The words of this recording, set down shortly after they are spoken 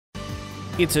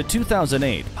It's a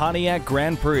 2008 Pontiac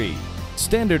Grand Prix.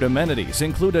 Standard amenities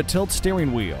include a tilt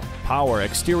steering wheel, power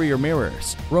exterior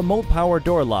mirrors, remote power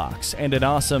door locks, and an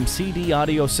awesome CD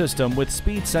audio system with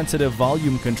speed-sensitive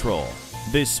volume control.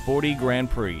 This sporty Grand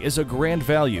Prix is a grand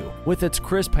value with its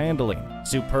crisp handling,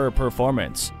 superb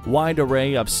performance, wide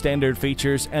array of standard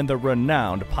features, and the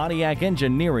renowned Pontiac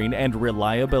engineering and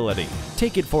reliability.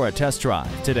 Take it for a test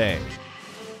drive today.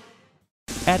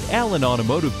 At Allen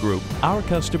Automotive Group, our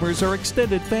customers are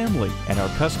extended family, and our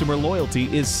customer loyalty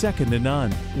is second to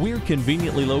none. We're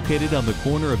conveniently located on the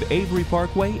corner of Avery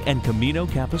Parkway and Camino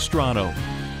Capistrano.